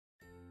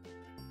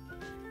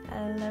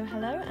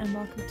Hello and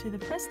welcome to the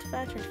pressed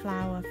Fairtrade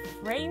flower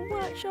frame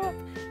workshop.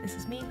 This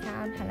is me,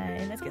 Cam.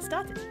 Hello, let's get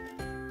started.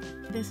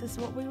 This is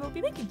what we will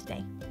be making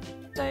today.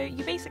 So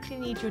you basically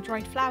need your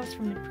dried flowers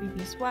from the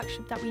previous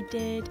workshop that we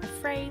did, a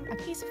frame, a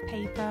piece of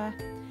paper,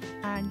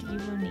 and you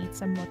will need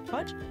some Mod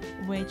Podge,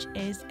 which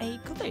is a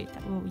glue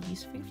that we will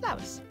use for your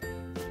flowers.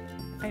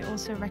 I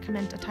also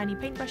recommend a tiny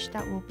paintbrush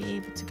that will be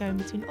able to go in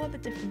between all the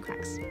different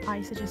cracks.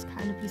 I suggest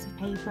cutting a piece of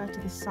paper to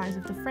the size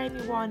of the frame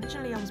you want.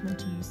 Originally I was meant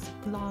to use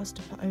glass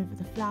to put over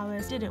the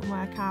flowers. Didn't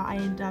work out. I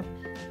ended up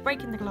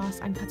breaking the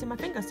glass and cutting my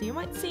finger, so you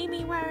might see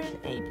me wearing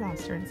a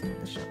plaster in some of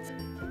the shots.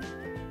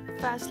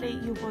 Firstly,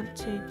 you want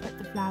to put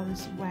the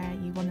flowers where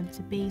you want them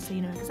to be so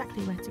you know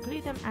exactly where to glue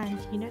them and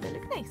you know they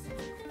look nice.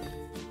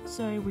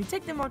 So we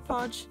take the Mod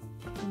Podge,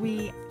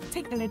 we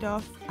take the lid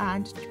off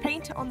and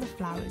paint it on the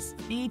flowers.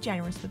 Be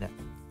generous with it.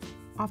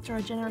 After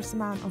a generous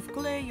amount of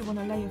glue, you want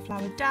to lay your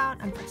flower down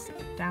and press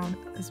it down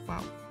as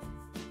well.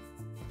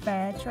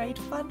 Fairtrade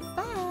fun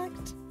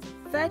fact!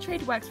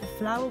 Fairtrade works for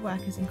flower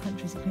workers in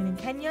countries including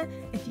Kenya,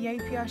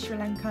 Ethiopia, Sri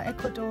Lanka,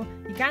 Ecuador,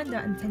 Uganda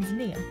and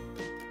Tanzania.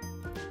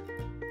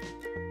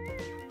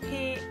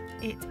 Here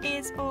it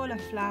is, all our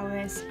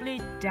flowers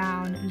glued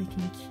down,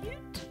 looking cute.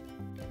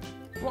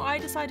 What I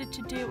decided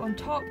to do on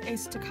top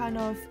is to kind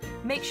of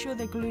make sure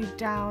they're glued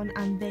down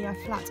and they are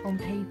flat on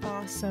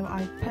paper, so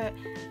I put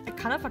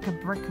kind of like a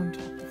brick on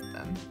top of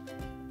them,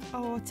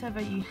 or whatever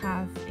you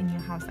have in your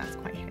house that's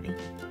quite heavy.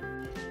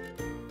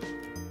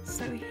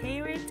 So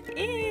here it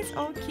is,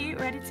 all cute,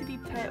 ready to be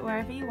put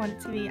wherever you want it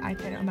to be. I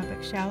put it on my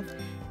bookshelf.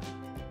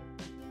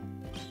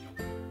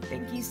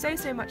 Thank you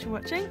so much for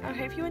watching. I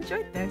hope you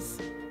enjoyed this.